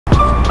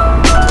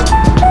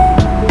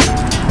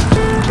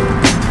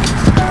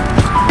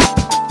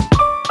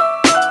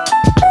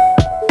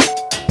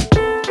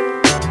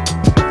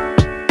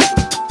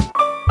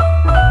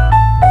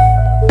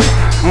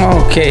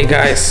Okay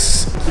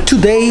guys,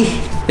 today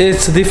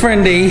it's a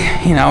different day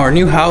in our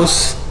new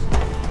house.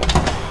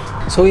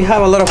 So we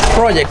have a lot of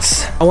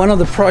projects. One of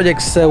the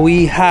projects that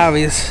we have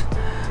is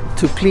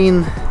to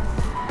clean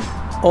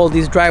all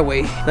this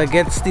driveway that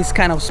gets these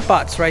kind of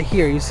spots right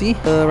here, you see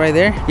right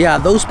there. Yeah,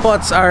 those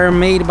spots are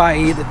made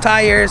by the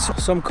tires,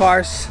 some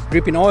cars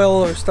dripping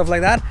oil or stuff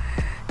like that.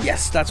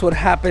 Yes, that's what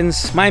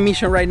happens. My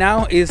mission right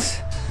now is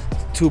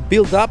to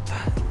build up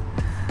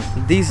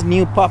this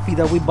new puppy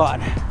that we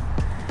bought,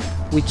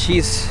 which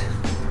is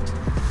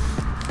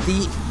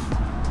the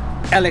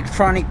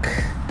electronic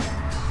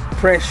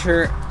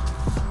pressure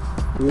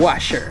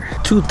washer,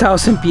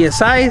 2000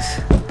 psi's,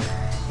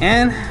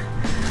 and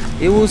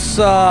it was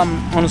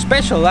on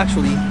special.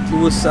 Actually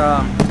it was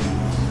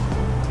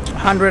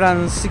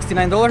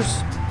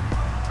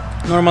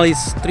 $169. Normally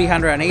it's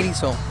 $380,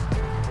 so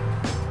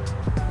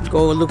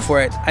go look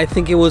for it. I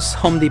think it was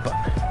Home Depot.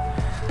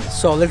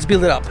 So let's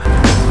build it up.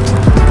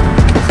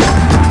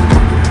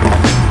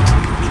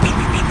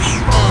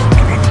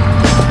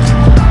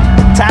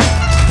 Tap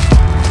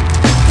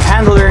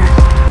handler,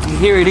 and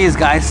here it is,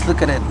 guys.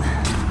 Look at it.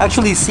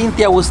 Actually,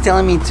 Cynthia was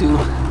telling me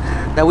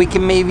that we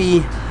can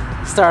maybe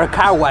start a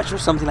car wash or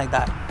something like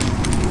that.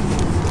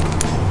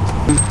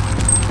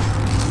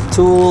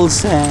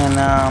 Tools and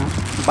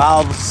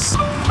valves.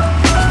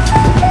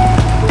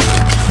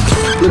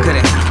 Look at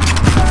it.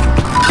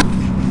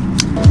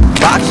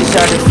 Boxes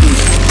are the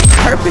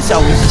purpose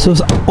always. So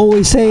as I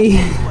always say,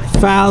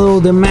 follow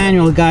the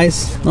manual,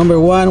 guys. Number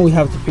 1, we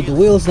have to put the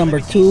wheels. Number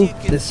 2,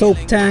 the soap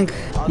tank.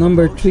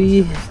 Number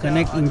 3,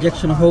 connect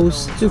injection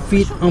hose to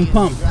feet on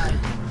pump.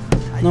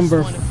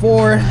 Number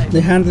 4,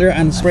 the handler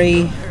and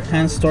spray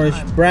hand storage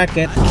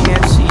bracket. I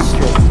can't see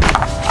straight.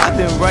 I've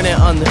been running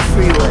on the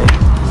freeway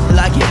till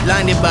I get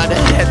blinded by the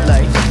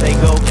headlights. They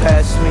go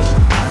past me.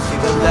 I see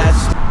the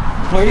last.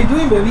 What are you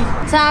doing, baby?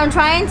 So I'm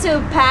trying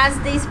to pass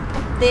this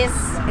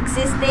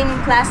existing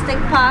plastic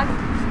pot,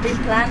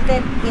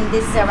 replanted in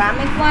this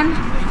ceramic one.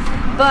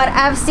 But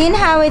I've seen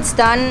how it's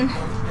done.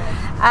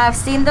 I've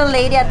seen the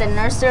lady at the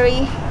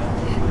nursery,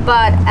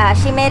 but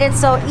she made it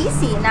so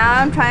easy. Now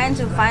I'm trying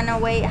to find a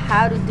way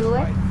how to do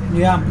it.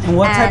 Yeah, and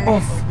what type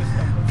of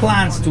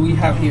plants do we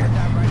have here?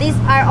 These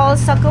are all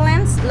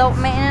succulents, low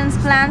maintenance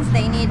plants.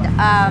 They need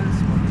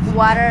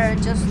water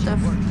just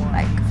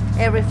like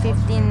every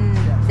 15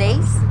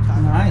 days.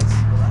 Nice.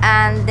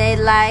 And they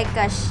like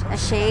a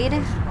shade.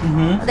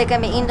 They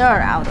can be indoor or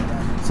outdoor.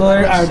 So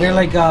are they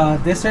like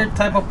desert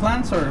type of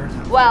plants, or?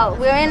 Well,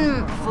 we're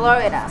in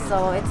Florida,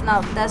 so it's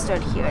not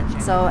desert here.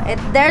 So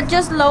they're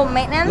just low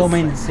maintenance. Low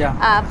maintenance,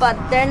 yeah. But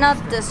they're not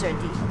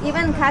deserty.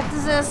 Even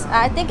cactuses,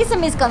 I think it's a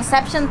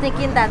misconception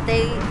thinking that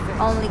they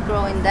only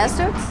grow in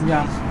deserts.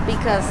 Yeah.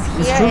 Because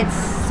here it's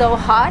so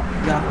hot,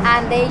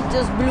 and they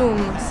just bloom.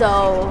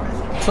 So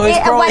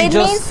what it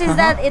means is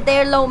that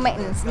they're low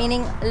maintenance,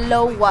 meaning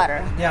low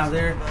water. Yeah,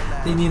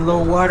 they need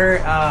low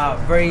water,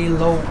 very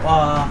low.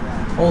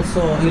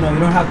 Also, you know, you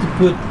don't have to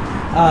put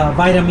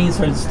vitamins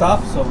or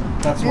stuff, so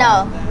that's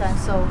why.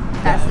 So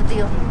that's the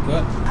deal.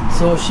 Good.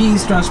 So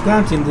she's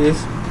transplanting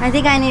this. I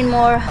think I need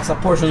more. As a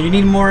portion, you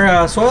need more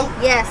soil?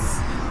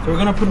 Yes. So we're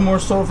gonna put more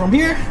soil from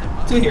here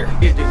to here.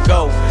 Here to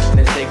go, and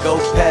as they go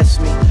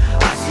past me,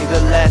 I see the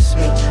last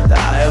me that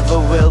I ever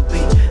will be.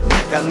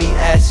 That got me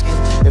asking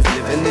if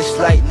living this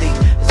lightly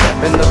has that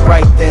been the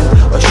right thing,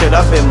 or should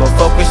I been more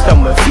focused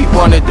on my feet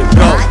wanted to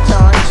go? I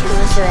don't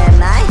choose where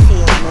my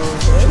feet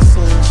move. It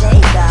seems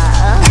they got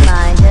a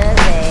mind of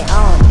their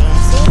own. They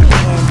see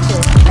into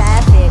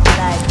traffic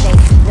like they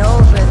know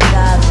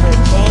regard for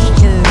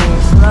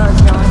dangerous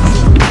roads. Don't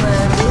you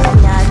worry,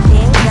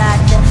 nothing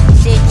got the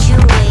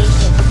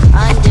situation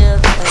under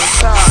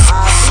control.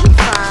 I'll be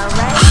fine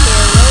right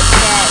here with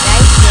that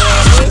right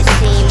there. It's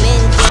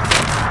seeming.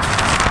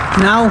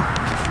 Now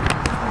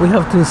we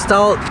have to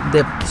install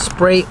the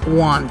spray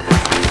wand.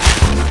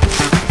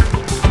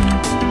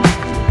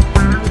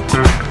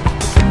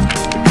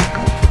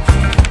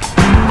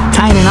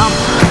 Tighten up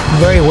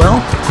very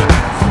well.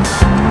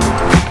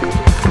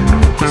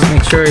 Just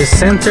make sure it's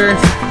centered,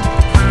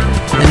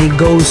 and it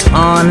goes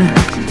on.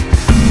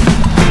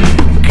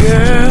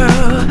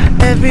 Girl,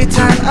 every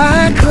time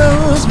I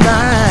close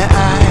my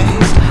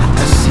eyes,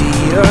 I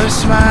see your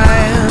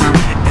smile.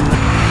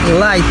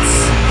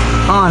 Lights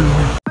on.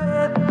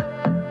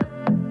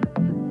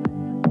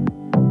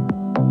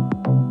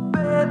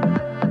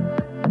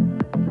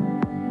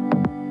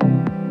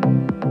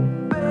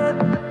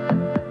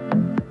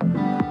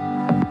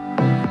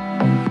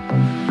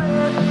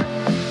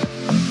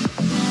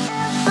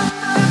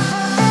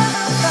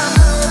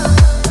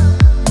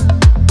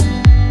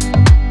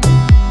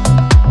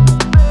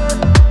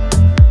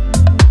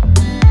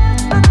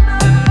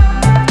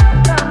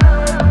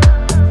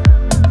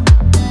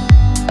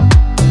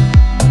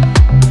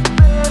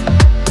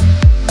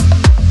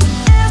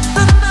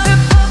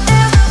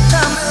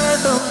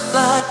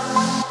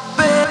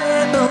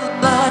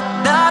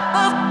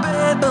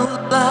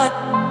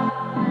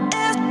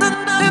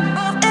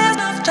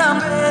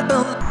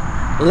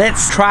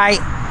 Let's try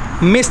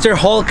Mr.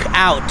 Hulk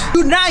out.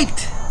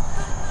 Tonight,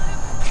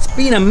 it's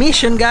been a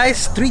mission,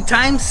 guys. 3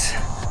 times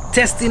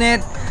testing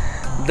it.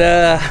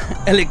 The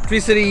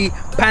electricity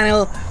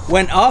panel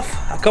went off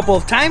a couple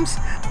of times,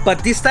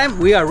 but this time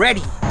we are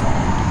ready.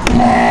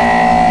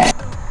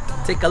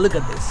 Take a look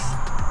at this.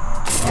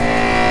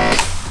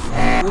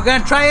 We're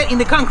gonna try it in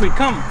the concrete.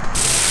 Come.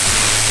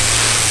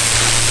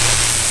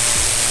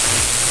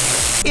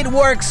 It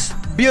works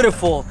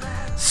beautiful.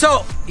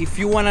 So if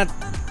you want to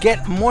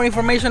get more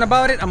information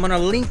about it, I'm gonna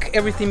link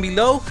everything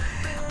below.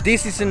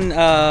 This is in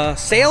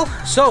sale,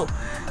 so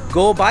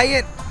go buy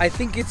it. I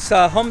think it's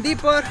Home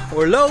Depot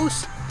or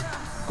Lowe's.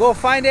 Go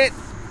find it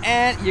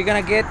and you're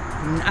gonna get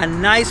a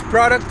nice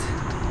product.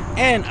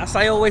 And as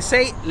I always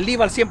say,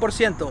 live al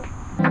 100%.